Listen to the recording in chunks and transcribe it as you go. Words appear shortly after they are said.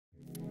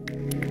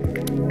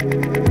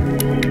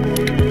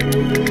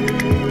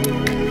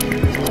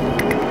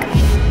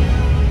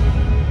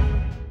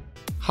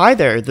Hi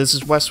there, this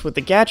is Wes with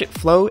the Gadget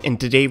Flow, and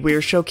today we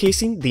are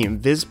showcasing the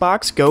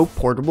InvizBox Go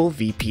portable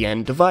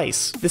VPN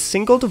device. This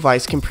single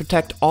device can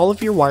protect all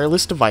of your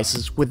wireless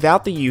devices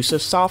without the use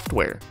of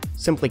software.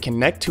 Simply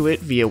connect to it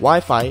via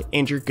Wi-Fi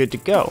and you're good to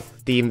go.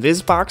 The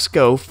InvizBox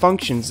Go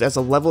functions as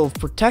a level of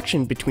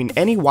protection between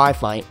any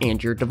Wi-Fi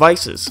and your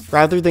devices.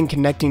 Rather than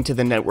connecting to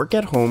the network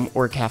at home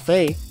or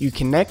cafe, you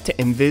connect to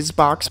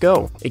InvizBox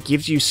Go. It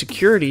gives you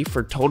security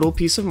for total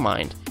peace of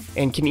mind,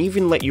 and can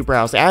even let you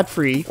browse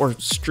ad-free or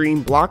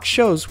stream blocked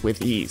shows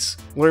with ease.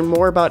 Learn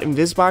more about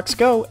InvizBox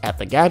Go at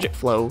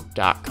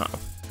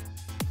thegadgetflow.com.